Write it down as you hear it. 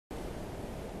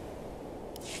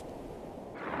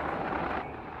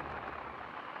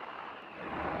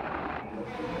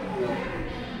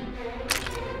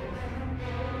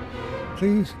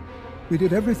Please, we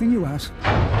did everything you asked.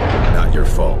 Not your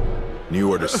fault. New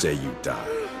orders say you die.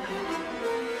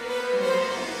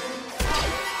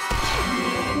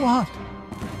 What?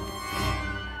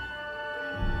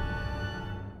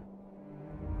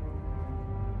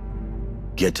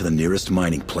 Get to the nearest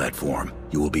mining platform.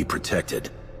 You will be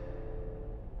protected.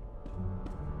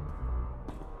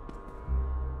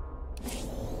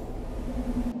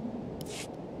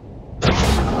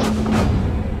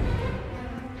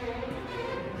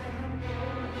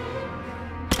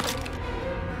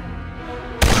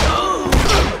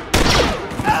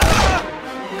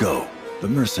 Go. The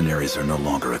mercenaries are no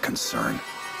longer a concern.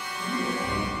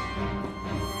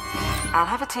 I'll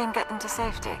have a team get them to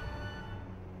safety.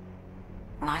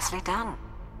 Nicely done.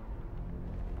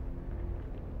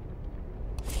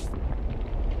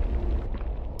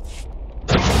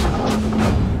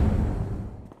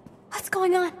 What's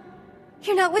going on?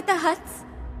 You're not with the Hutts?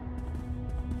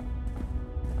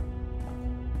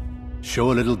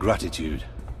 Show a little gratitude.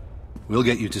 We'll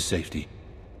get you to safety.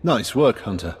 Nice work,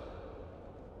 Hunter.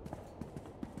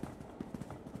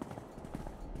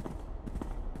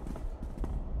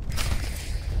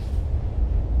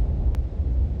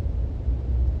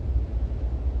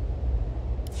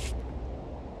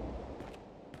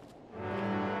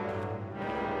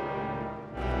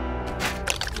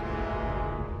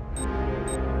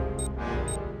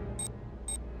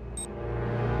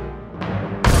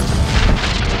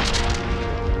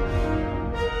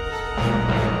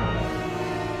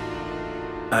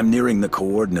 I'm nearing the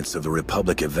coordinates of the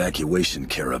Republic evacuation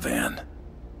caravan.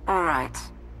 All right.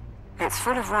 It's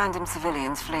full of random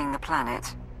civilians fleeing the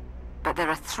planet. But there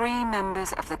are 3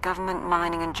 members of the Government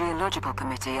Mining and Geological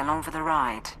Committee along for the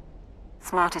ride.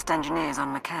 Smartest engineers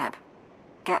on McKeb.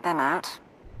 Get them out,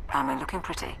 and we're looking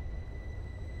pretty.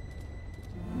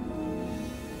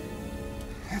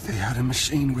 They had a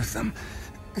machine with them.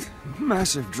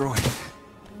 Massive droid.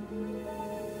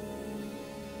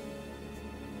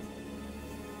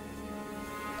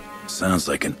 Sounds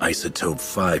like an Isotope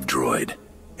 5 droid.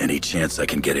 Any chance I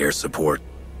can get air support?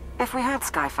 If we had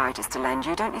skyfighters to lend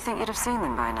you, don't you think you'd have seen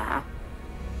them by now?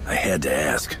 I had to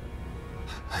ask.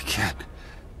 I can't.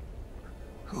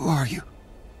 Who are you?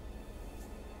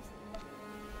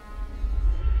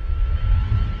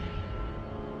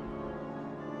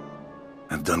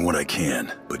 I've done what I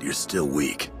can, but you're still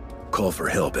weak. Call for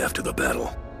help after the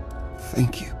battle.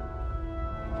 Thank you.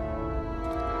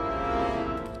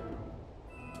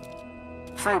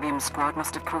 Phobium squad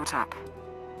must have caught up.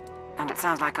 And it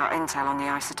sounds like our intel on the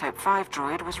Isotope 5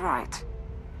 droid was right.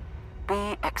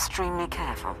 Be extremely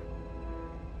careful.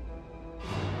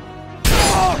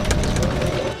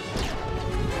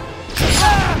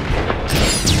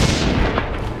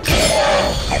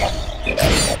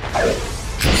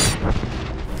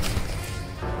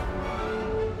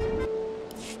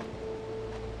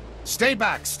 Stay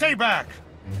back! Stay back!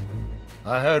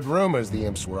 I heard rumors the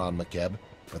imps were on McKeb,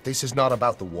 but this is not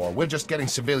about the war. We're just getting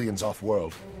civilians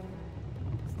off-world.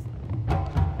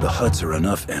 The Hutts are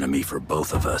enough enemy for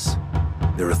both of us.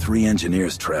 There are 3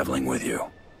 engineers traveling with you.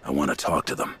 I want to talk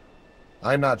to them.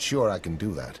 I'm not sure I can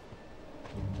do that.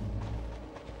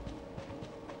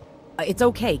 It's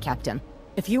okay, Captain.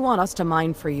 If you want us to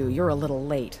mine for you, you're a little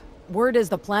late. Word is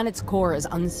the planet's core is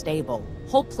unstable.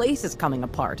 Whole place is coming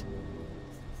apart.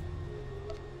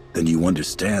 Then you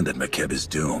understand that McKeb is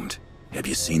doomed. Have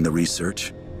you seen the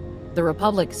research? The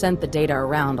Republic sent the data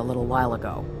around a little while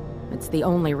ago. It's the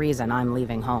only reason I'm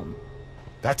leaving home.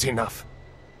 That's enough.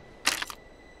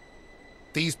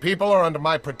 These people are under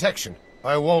my protection.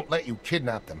 I won't let you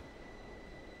kidnap them.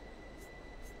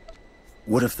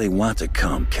 What if they want to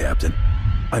come, Captain?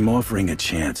 I'm offering a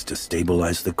chance to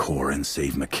stabilize the core and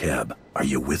save McKeb. Are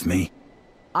you with me?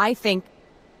 I think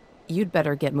you'd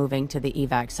better get moving to the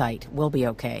evac site. We'll be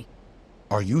okay.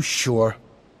 Are you sure?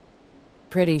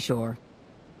 Pretty sure.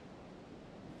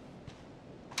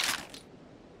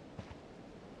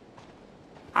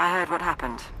 I heard what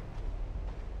happened.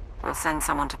 We'll send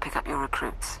someone to pick up your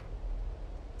recruits.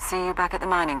 See you back at the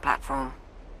mining platform.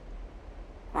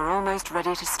 We're almost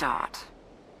ready to start.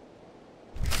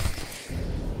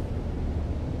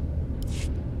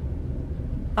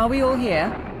 Are we all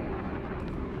here?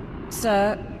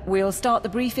 Sir, we'll start the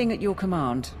briefing at your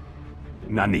command.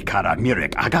 Nanikara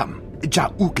Mirek Agam, Ja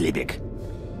Uklebek.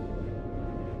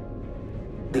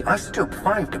 The Isotope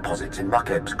 5 deposits in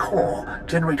McKeb's core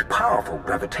generate powerful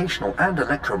gravitational and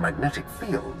electromagnetic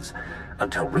fields.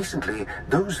 Until recently,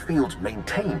 those fields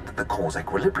maintained the core's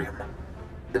equilibrium.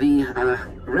 The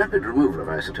rapid removal of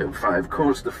Isotope 5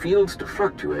 caused the fields to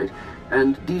fluctuate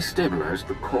and destabilized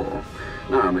the core.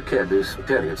 Now McKeb is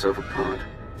tearing itself apart.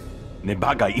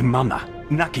 Nebaga imana,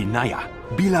 naki naya,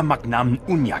 bila maknam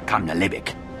unya kamna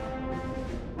lebek.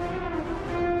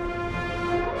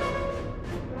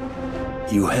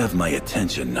 You have my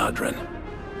attention, Nadran.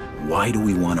 Why do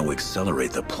we want to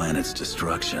accelerate the planet's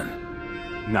destruction?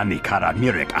 Nani kara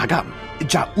mirek agam,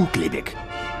 ja uklebek.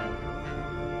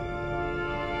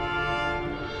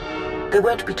 There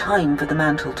won't be time for the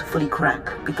mantle to fully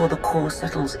crack before the core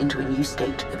settles into a new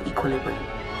state of equilibrium.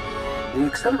 The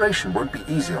acceleration won't be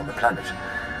easy on the planet.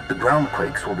 The ground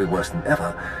quakes will be worse than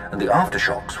ever, and the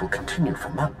aftershocks will continue for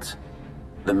months.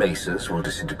 The mesas will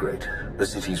disintegrate, the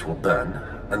cities will burn,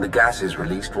 and the gases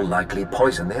released will likely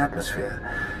poison the atmosphere.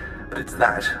 But it's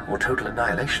that or total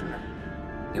annihilation.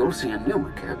 You'll see a new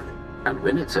McCabe, and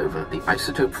when it's over, the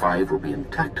Isotope 5 will be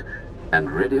intact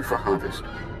and ready for harvest.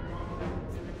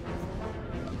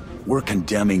 We're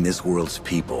condemning this world's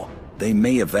people. They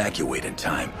may evacuate in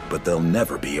time, but they'll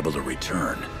never be able to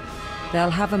return.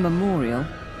 They'll have a memorial,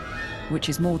 which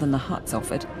is more than the Hutts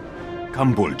offered.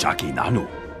 Kambul jaki nanu.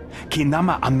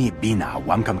 Kinama ami bina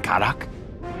wankam karak.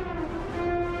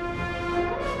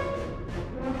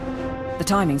 The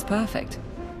timing's perfect.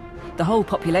 The whole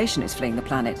population is fleeing the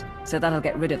planet, so that'll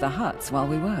get rid of the Hutts while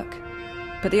we work.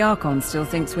 But the Archon still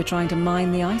thinks we're trying to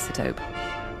mine the isotope.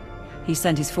 He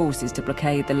sent his forces to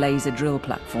blockade the laser drill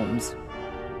platforms.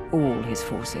 All his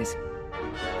forces.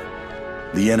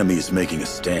 The enemy is making a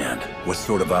stand. What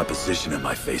sort of opposition am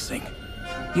I facing?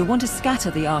 You'll want to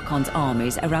scatter the Archon's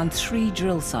armies around 3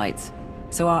 drill sites,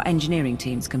 so our engineering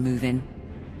teams can move in.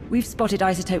 We've spotted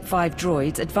Isotope 5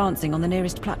 droids advancing on the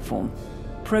nearest platform,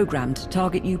 programmed to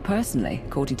target you personally,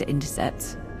 according to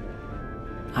intercepts.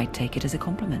 I'd take it as a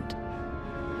compliment.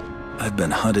 I've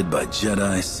been hunted by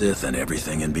Jedi, Sith, and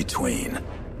everything in between.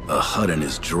 A Hutt and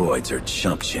his droids are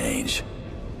chump change.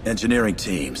 Engineering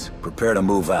teams, prepare to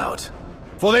move out.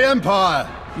 For the Empire!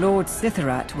 Lord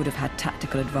Sitherath would have had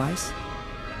tactical advice,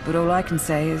 but all I can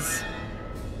say is...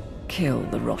 kill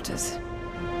the rotters.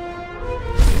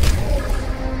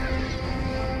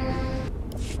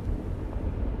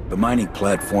 The mining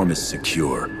platform is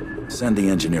secure. Send the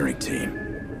engineering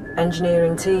team.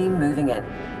 Engineering team moving in.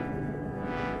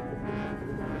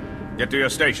 Get to your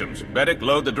stations. Medic,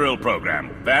 load the drill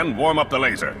program. Van, warm up the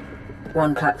laser.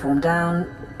 1 platform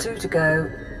down, 2 to go,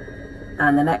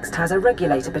 and the next has a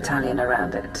regulator battalion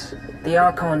around it. The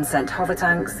Archon sent hover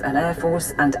tanks, an air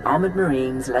force, and armored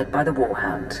marines led by the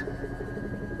Warhound.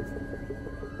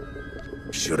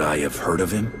 Should I have heard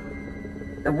of him?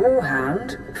 The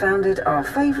Warhound founded our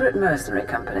favorite mercenary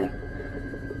company.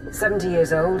 70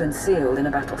 years old and sealed in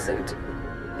a battlesuit.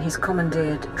 He's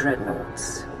commandeered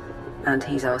dreadnoughts, and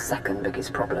he's our second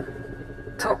biggest problem.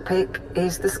 Top pick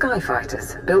is the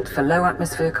Skyfighters, built for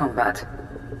low-atmosphere combat.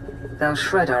 They'll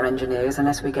shred our engineers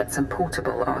unless we get some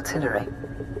portable artillery.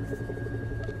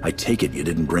 I take it you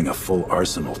didn't bring a full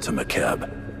arsenal to McCabe.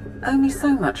 Only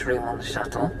so much room on the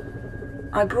shuttle.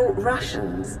 I brought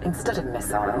rations instead of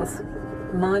missiles.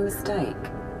 My mistake.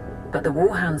 But the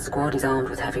Warhound squad is armed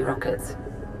with heavy rockets.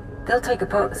 They'll take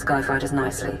apart the Skyfighters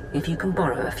nicely, if you can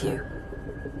borrow a few.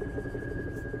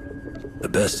 The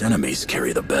best enemies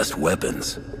carry the best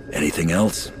weapons. Anything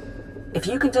else? If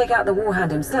you can take out the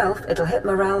Warhound himself, it'll hit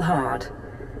morale hard.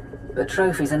 But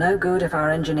trophies are no good if our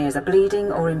engineers are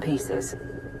bleeding or in pieces.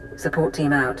 Support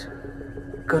team out.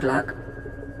 Good luck.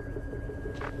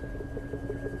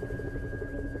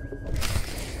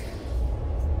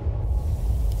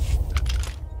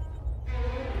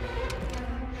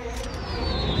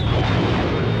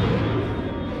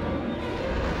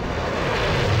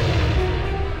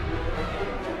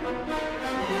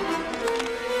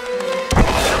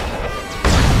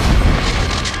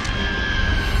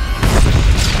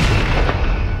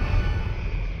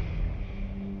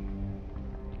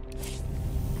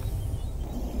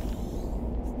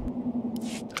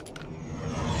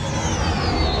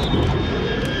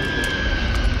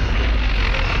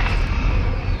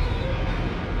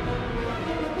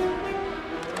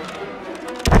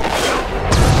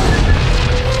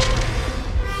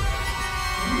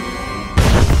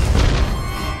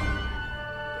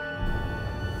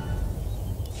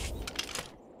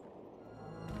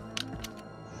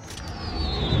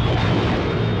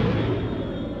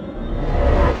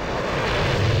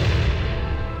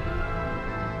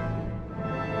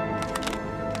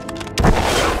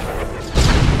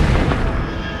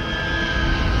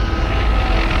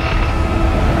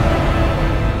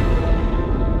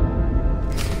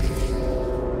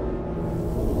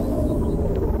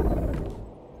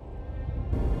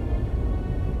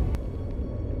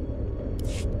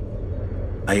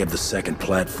 I have the second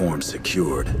platform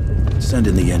secured. Send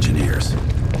in the engineers.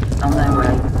 On their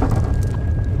way.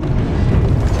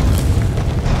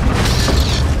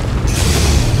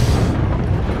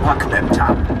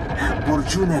 Paklemtam.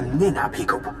 Burjunem nena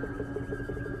pikup.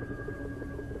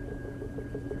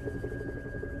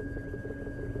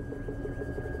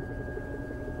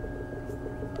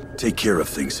 Take care of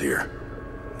things here.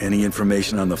 Any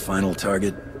information on the final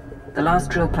target? The last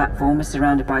drill platform is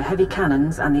surrounded by heavy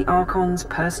cannons and the Archon's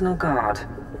personal guard.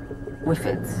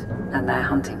 Whiffids and their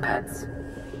hunting pets.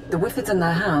 The Whiffids and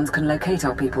their hounds can locate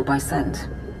our people by scent.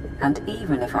 And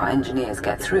even if our engineers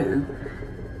get through,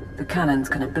 the cannons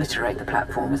can obliterate the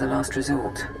platform as a last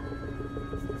resort.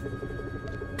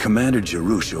 Commander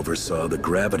Jarouche oversaw the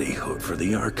gravity hood for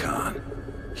the Archon.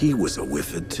 He was a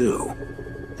Whiffid too.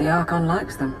 The Archon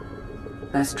likes them.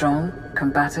 They're strong,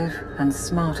 combative, and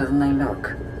smarter than they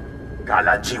look.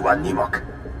 Gala jiwa nimok.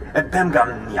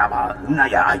 Pemgam nyama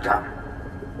naya aikam.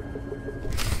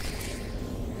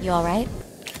 You alright?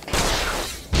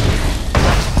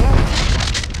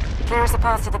 Clear us the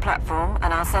path to the platform,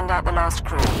 and I'll send out the last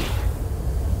crew.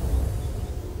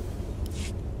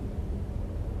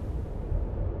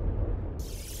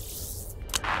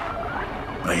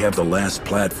 I have the last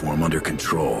platform under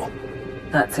control.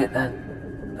 That's it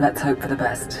then. Let's hope for the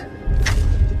best.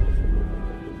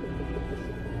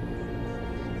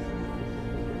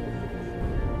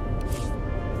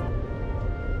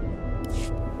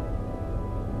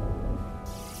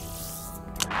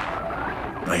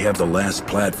 I have the last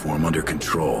platform under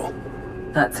control.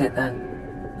 That's it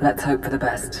then. Let's hope for the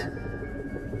best.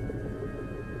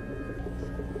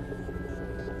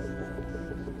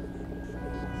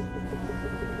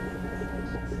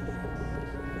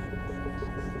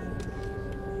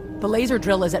 The laser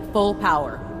drill is at full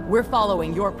power. We're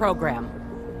following your program.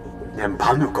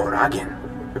 Nempanu koragin.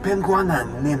 Penguana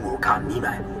nemu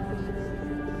kanime.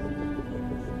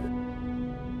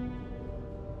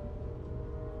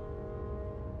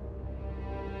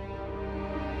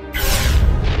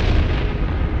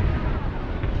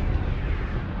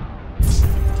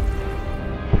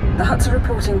 The Hutts are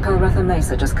reporting Pelretha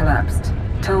Mesa just collapsed.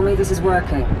 Tell me this is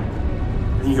working.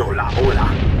 Niola ola.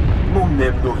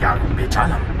 Momnem nuyang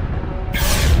bechalam.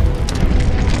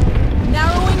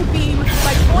 Narrowing beam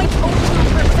by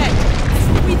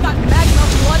 0.02%. We've got magma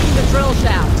flooding the drill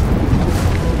shaft.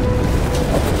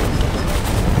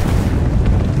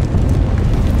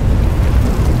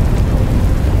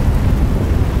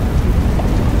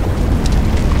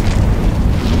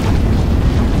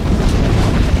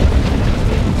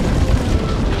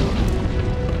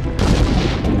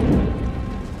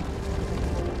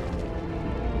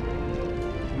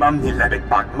 Mamni lebek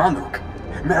bak manuk.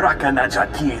 Meraka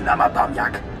najati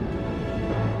namabamyak.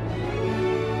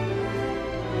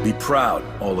 Be proud,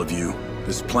 all of you.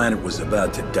 This planet was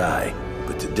about to die,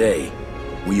 but today,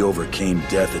 we overcame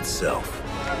death itself.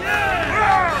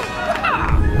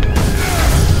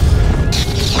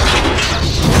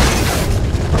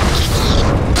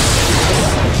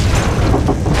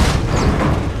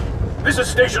 This is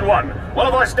Station 1. One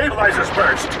of our stabilizers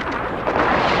burst.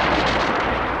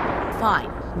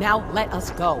 Fine. Now let us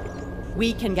go.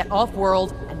 We can get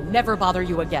off-world and never bother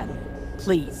you again.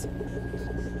 Please.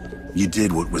 You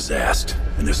did what was asked,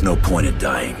 and there's no point in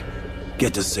dying.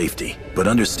 Get to safety, but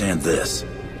understand this.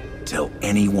 Tell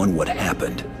anyone what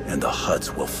happened, and the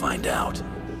Hutts will find out.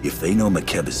 If they know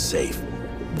McKeb is safe,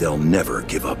 they'll never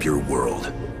give up your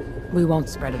world. We won't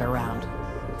spread it around.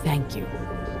 Thank you.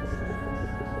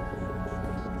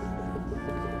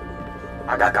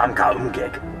 Agakamka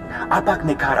umgek. Apak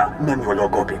nekara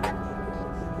memyologopik.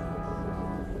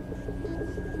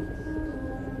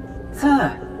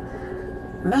 Sir,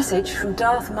 message from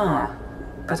Darth Mar,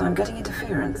 but I'm getting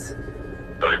interference.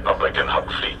 The Republican Hutt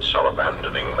fleets are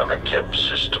abandoning the McKeb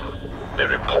system. They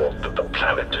report that the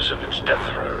planet is in its death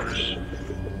throes.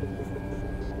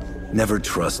 Never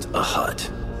trust a Hutt.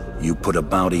 You put a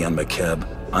bounty on McKeb,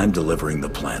 I'm delivering the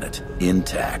planet,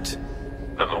 intact.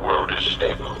 Then the world is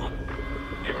stable.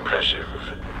 Impressive.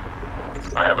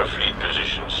 I have a fleet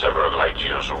positioned several light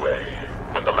years away.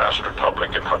 When the last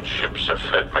Republic and Hutt ships have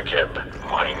fled McKeb,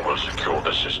 mine will secure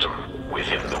the system.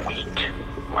 Within the week,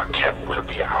 McKeb will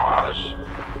be ours.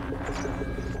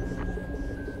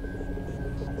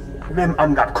 Mem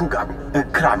amgap kugab,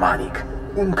 kramanik,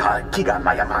 unka kiga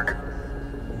mayamak.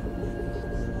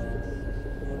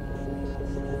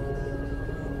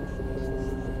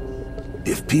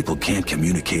 If people can't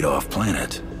communicate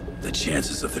off-planet, the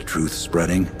chances of the truth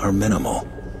spreading are minimal.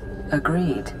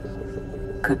 Agreed.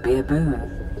 Could be a boon.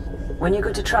 When you're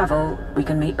good to travel, we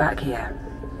can meet back here.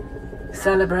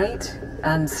 Celebrate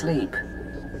and sleep.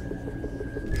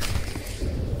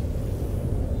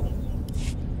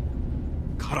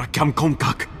 Karakam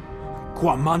konkak.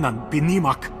 Kwamanan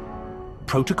binimak.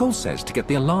 Protocol says to get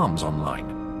the alarms online.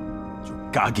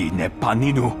 Kagi ne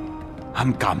paninu.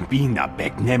 Am kambina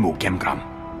bek nemu kemkam.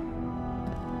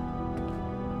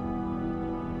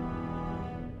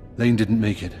 Lane didn't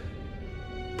make it.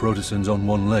 Protestan's on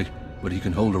one leg, but he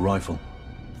can hold a rifle.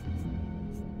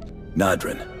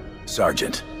 Nadrin,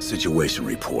 Sergeant, situation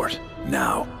report,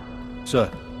 now. Sir,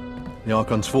 the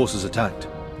Archon's forces attacked.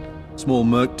 Small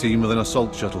merc team with an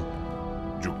assault shuttle.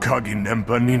 Jukagi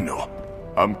nempanino.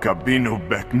 Am kabino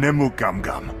bek nemu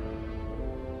kamgam.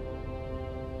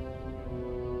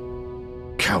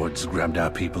 Cowards grabbed our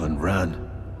people and ran.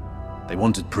 They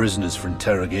wanted prisoners for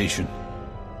interrogation.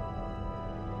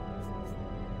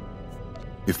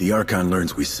 If the Archon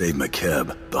learns we saved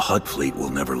McKeb, the Hutt fleet will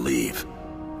never leave.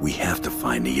 We have to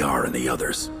find Niyar and the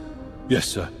others. Yes,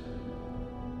 sir.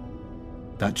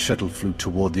 That shuttle flew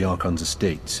toward the Archon's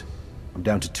estates. I'm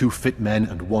down to 2 fit men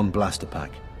and 1 blaster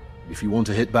pack. If you want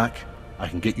to hit back, I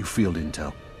can get you field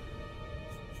intel.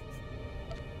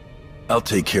 I'll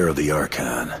take care of the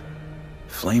Archon.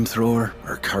 Flamethrower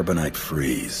or carbonite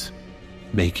freeze?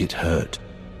 Make it hurt.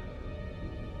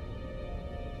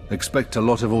 Expect a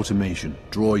lot of automation,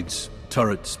 droids,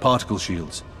 turrets, particle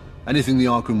shields. Anything the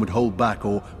Archon would hold back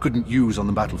or couldn't use on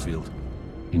the battlefield.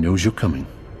 He knows you're coming,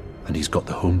 and he's got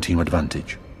the home team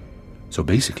advantage. So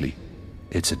basically,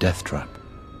 it's a death trap.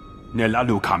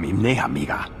 Nelalu kami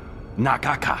amiga.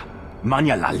 Nakaka.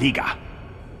 Manya la liga.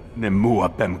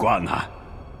 Nemua bemguana.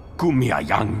 Kumia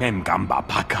yang mem gamba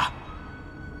paka.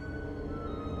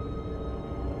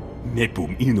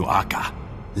 Nepum inu aka.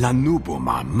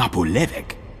 Lanubuma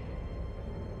mapulevek.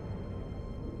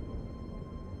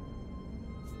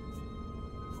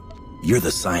 You're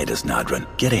the scientist, Nadrin.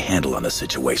 Get a handle on the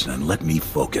situation and let me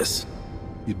focus.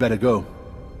 You'd better go.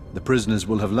 The prisoners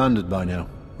will have landed by now,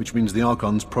 which means the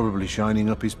Archon's probably shining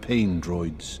up his pain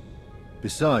droids.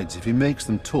 Besides, if he makes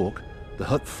them talk, the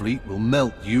Hutt fleet will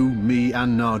melt you, me,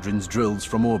 and Nadrin's drills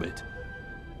from orbit.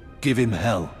 Give him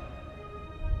hell.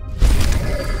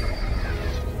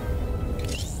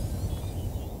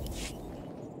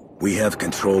 We have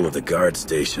control of the guard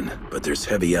station, but there's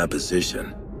heavy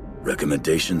opposition.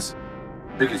 Recommendations?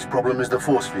 Biggest problem is the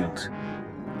force fields.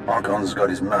 Archon's got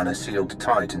his mana sealed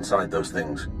tight inside those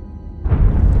things.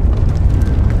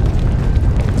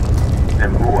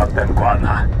 Nemua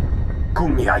bemguana.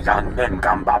 Kumia yang mem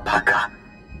gamba paka.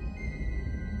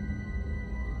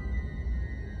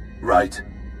 Right.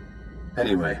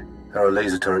 Anyway, there are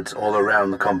laser turrets all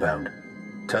around the compound.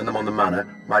 Turn them on the mana,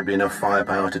 might be enough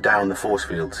firepower to down the force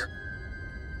fields.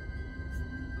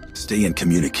 Stay in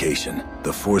communication.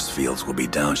 The force fields will be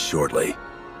down shortly.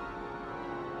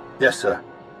 Yes, sir.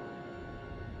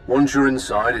 Once you're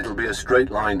inside, it'll be a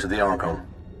straight line to the Archon.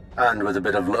 And with a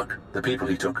bit of luck, the people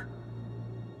he took.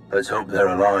 Let's hope they're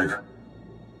alive.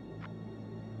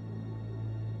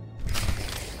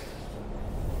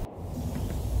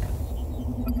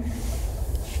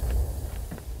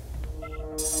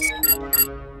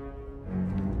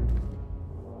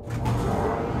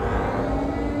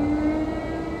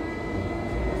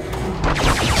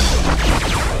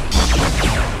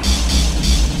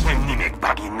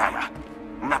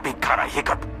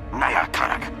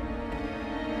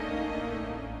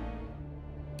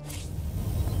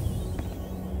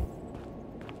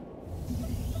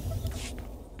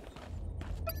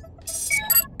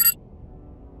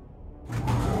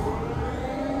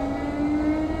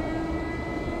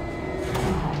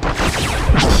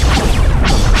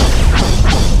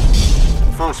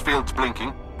 Force field's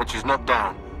blinking, but she's not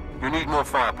down. You need more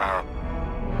firepower.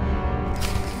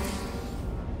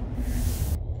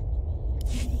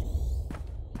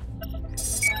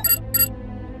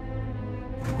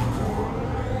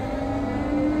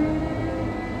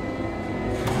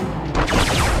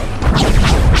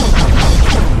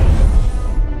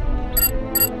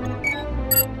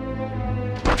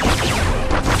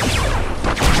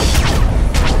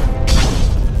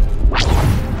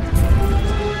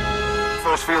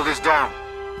 Force field is down.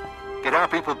 Get our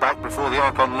people back before the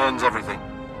Archon learns everything.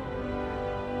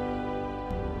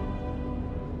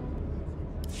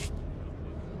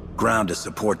 Ground to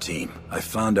support team. I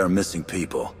found our missing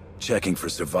people. Checking for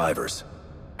survivors.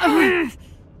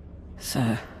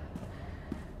 Sir,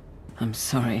 I'm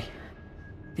sorry.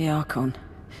 The Archon,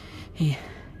 he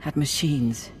had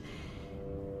machines.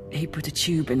 He put a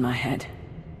tube in my head.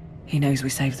 He knows we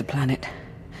saved the planet.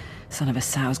 Son of a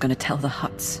sow's gonna tell the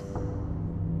Hutts.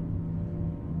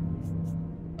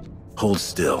 Hold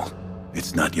still.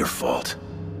 It's not your fault.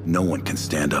 No one can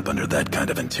stand up under that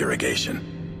kind of interrogation.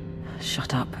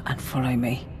 Shut up and follow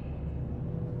me.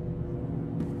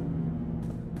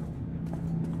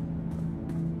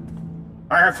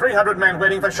 I have 300 men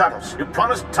waiting for shuttles. You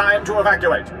promised time to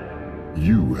evacuate.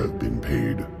 You have been paid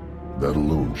That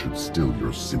alone should still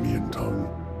your simian tongue.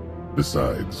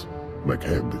 Besides,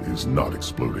 McKeb is not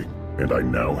exploding, and I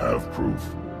now have proof.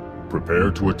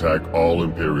 Prepare to attack all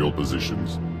Imperial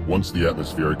positions. Once the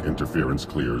atmospheric interference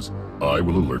clears, I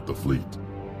will alert the fleet.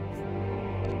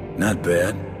 Not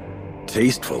bad.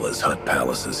 Tasteful as Hutt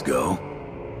palaces go.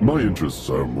 My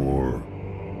interests are more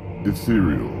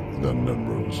ethereal than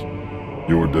Nemro's.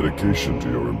 Your dedication to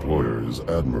your employer is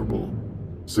admirable.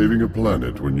 Saving a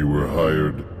planet when you were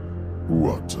hired,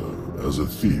 what, as a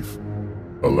thief?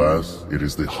 Alas, it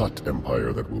is the Hutt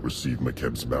Empire that will receive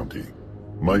McKeb's bounty.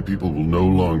 My people will no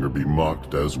longer be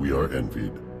mocked as we are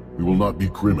envied. We will not be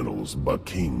criminals, but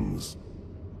kings.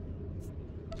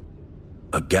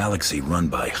 A galaxy run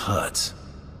by Hutts?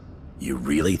 You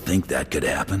really think that could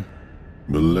happen?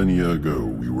 Millennia ago,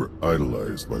 we were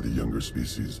idolized by the younger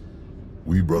species.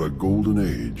 We brought a golden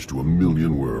age to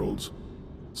 1,000,000 worlds.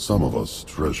 Some of us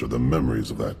treasure the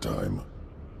memories of that time.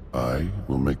 I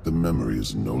will make the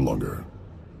memories no longer.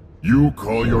 You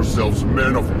call yourselves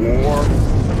men of war?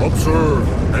 Observe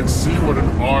and see what an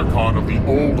Archon of the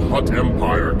old Hutt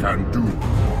Empire can do.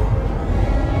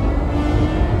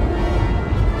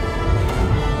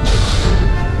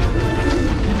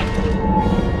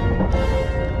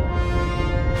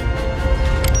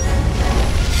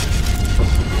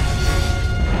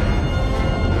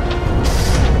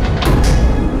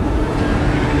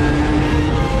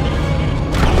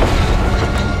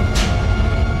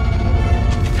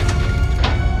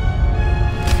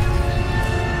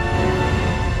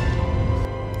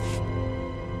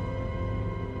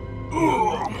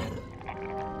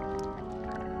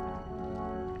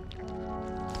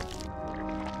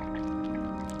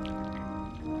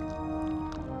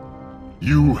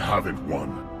 You haven't won.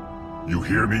 You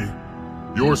hear me?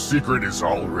 Your secret is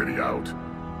already out.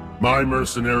 My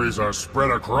mercenaries are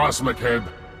spread across McKeb.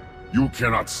 You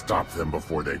cannot stop them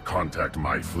before they contact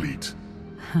my fleet.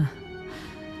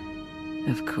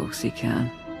 Of course he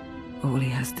can. All he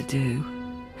has to do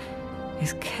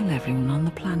is kill everyone on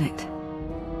the planet.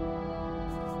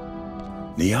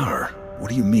 Niar, what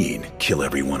do you mean, kill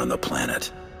everyone on the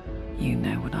planet? You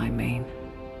know what I mean.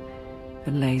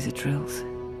 The laser drills,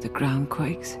 the ground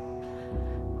quakes.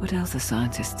 What else are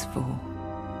scientists for?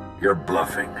 You're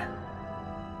bluffing.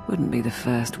 Wouldn't be the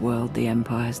first world the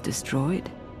Empire's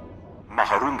destroyed.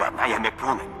 Maharunga naya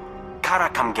mekpunin,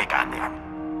 karakam geganian.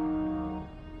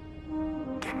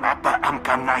 Kenapa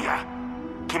amkan naya,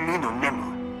 kimino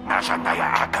nemu, nasa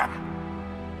naya akam.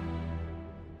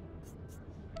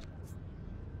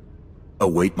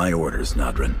 Await my orders,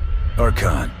 Nadran.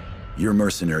 Archon, your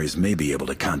mercenaries may be able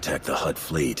to contact the Hutt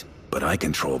fleet, but I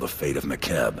control the fate of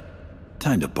McKeb.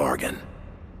 Time to bargain.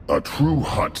 A true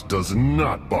Hutt does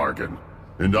not bargain,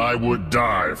 and I would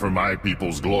die for my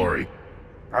people's glory.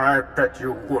 I bet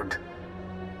you would.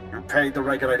 You paid the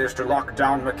regulators to lock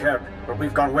down McKeb, but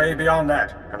we've gone way beyond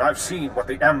that, and I've seen what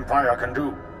the Empire can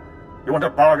do. You want to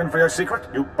bargain for your secret?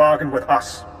 You bargain with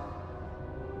us.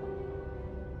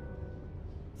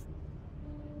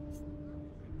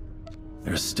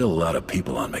 There's still a lot of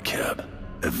people on McKeb.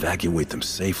 Evacuate them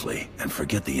safely, and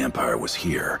forget the Empire was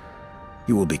here.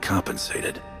 You will be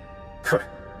compensated.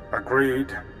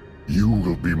 Agreed. You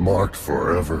will be marked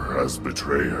forever as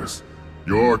betrayers.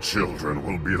 Your children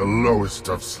will be the lowest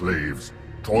of slaves,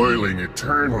 toiling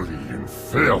eternally in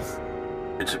filth.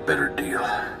 It's a better deal.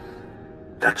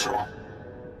 That's all.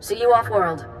 See you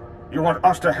off-world. You want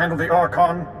us to handle the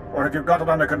Archon, or have you got it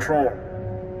under control?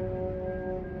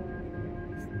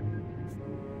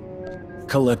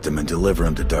 Collect him and deliver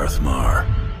him to Darth Mar.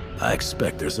 I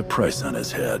expect there's a price on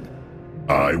his head.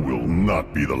 I will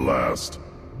not be the last.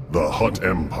 The Hutt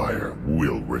Empire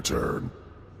will return.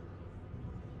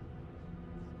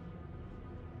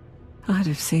 I'd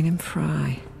have seen him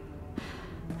fry.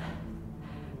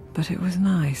 But it was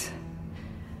nice,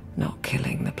 not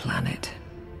killing the planet.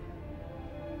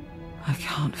 I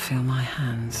can't feel my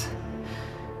hands.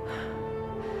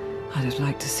 I'd have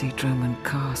liked to see Droman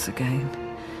Kars again,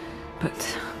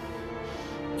 but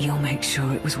you'll make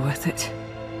sure it was worth it.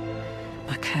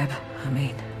 McKeb, I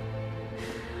mean.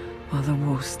 While the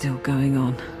war's still going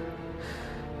on.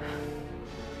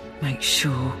 Make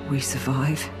sure we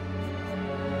survive.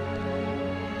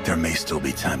 There may still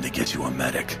be time to get you a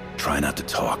medic. Try not to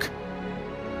talk.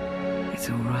 It's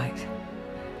all right.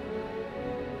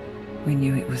 We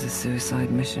knew it was a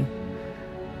suicide mission.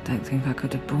 Don't think I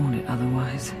could have borne it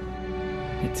otherwise.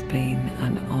 It's been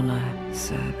an honor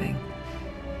serving.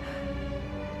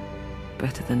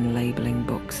 Better than labeling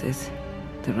boxes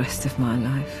the rest of my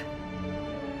life.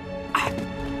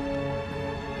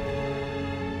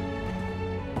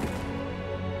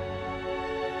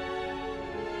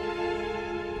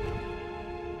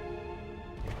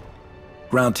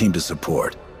 Ground team to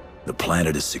support. The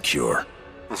planet is secure.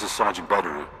 This is Sergeant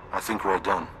Battery. I think we're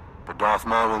done. But Darth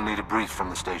Maul will need a brief from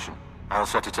the station. I'll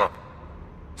set it up.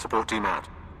 Support team out.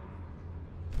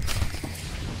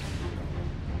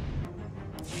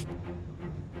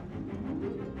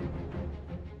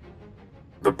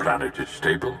 The planet is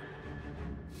stable.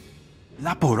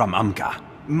 Laporam amka,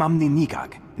 mamni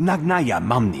nigag, nagnaya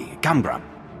mamni, gambram.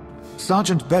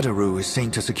 Sergeant Bederu is seen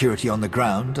to security on the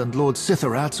ground, and Lord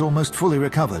Sitharat's almost fully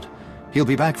recovered. He'll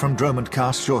be back from Dromund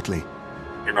Cast shortly.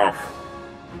 Enough.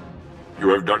 You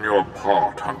have done your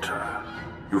part, Hunter.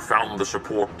 You found the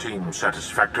support team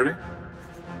satisfactory?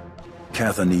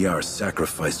 Katha Niyar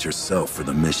sacrificed herself for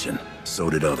the mission.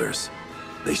 So did others.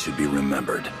 They should be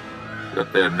remembered.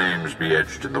 Let their names be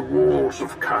etched in the walls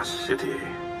of Cast City.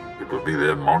 It will be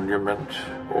their monument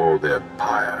or their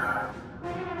pyre.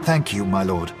 Thank you, my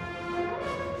lord.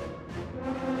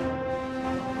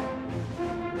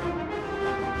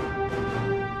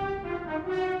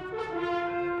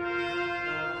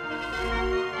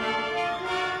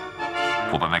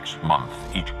 For the next month,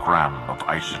 each gram of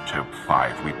Isotope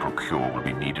 5 we procure will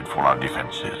be needed for our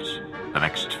defenses. The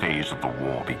next phase of the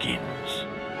war begins.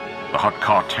 The Hutt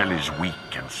Cartel is weak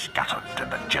and scattered, and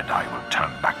the Jedi will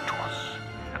turn back to us.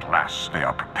 At last, they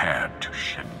are prepared to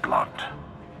shed blood.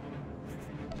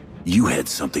 You had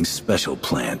something special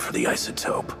planned for the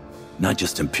Isotope. Not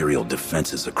just Imperial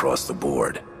defenses across the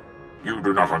board. You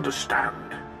do not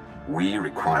understand. We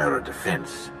require a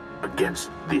defense against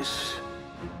this.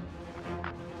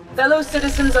 Fellow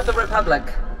citizens of the Republic,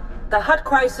 the Hutt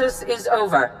crisis is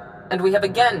over, and we have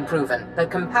again proven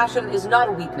that compassion is not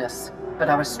a weakness, but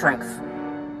our strength.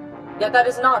 Yet that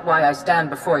is not why I stand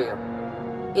before you.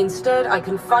 Instead, I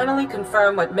can finally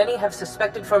confirm what many have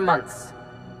suspected for months.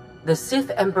 The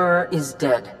Sith Emperor is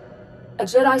dead. A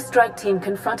Jedi strike team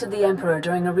confronted the Emperor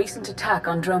during a recent attack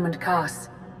on Dromund Kaas.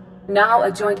 Now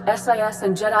a joint SIS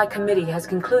and Jedi committee has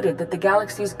concluded that the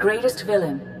galaxy's greatest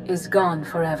villain is gone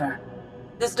forever.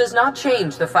 This does not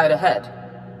change the fight ahead.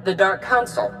 The Dark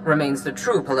Council remains the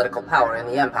true political power in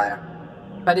the Empire.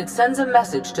 But it sends a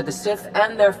message to the Sith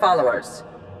and their followers.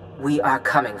 We are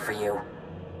coming for you.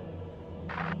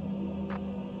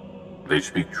 They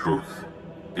speak truth.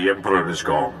 The Emperor is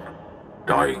gone.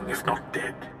 Dying if not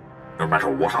dead. No matter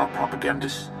what our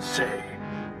propagandists say,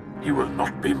 he will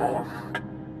not be mourned.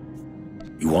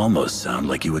 You almost sound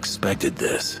like you expected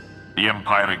this. The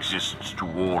Empire exists to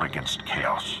war against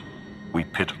chaos. We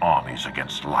pit armies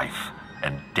against life,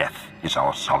 and death is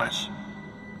our solace.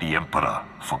 The Emperor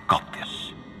forgot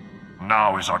this.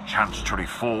 Now is our chance to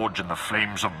reforge in the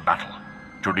flames of battle,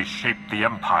 to reshape the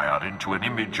Empire into an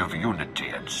image of unity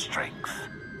and strength.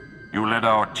 You led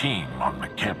our team on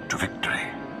Makeb to victory.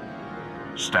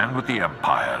 Stand with the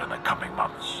Empire in the coming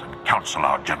months and counsel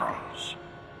our generals.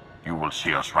 You will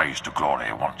see us rise to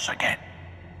glory once again.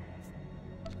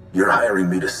 You're hiring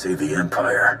me to save the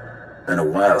Empire. Been a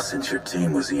while since your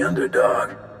team was the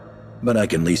underdog. But I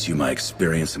can lease you my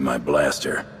experience and my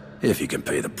blaster, if you can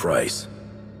pay the price.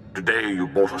 Today you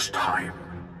bought us time.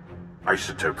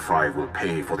 Isotope 5 will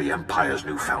pay for the Empire's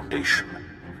new foundation,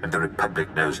 and the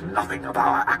Republic knows nothing of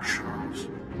our actions.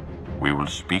 We will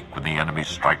speak when the enemy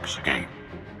strikes again.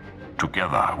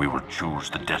 Together we will choose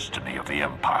the destiny of the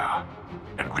Empire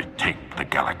and retake the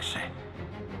galaxy.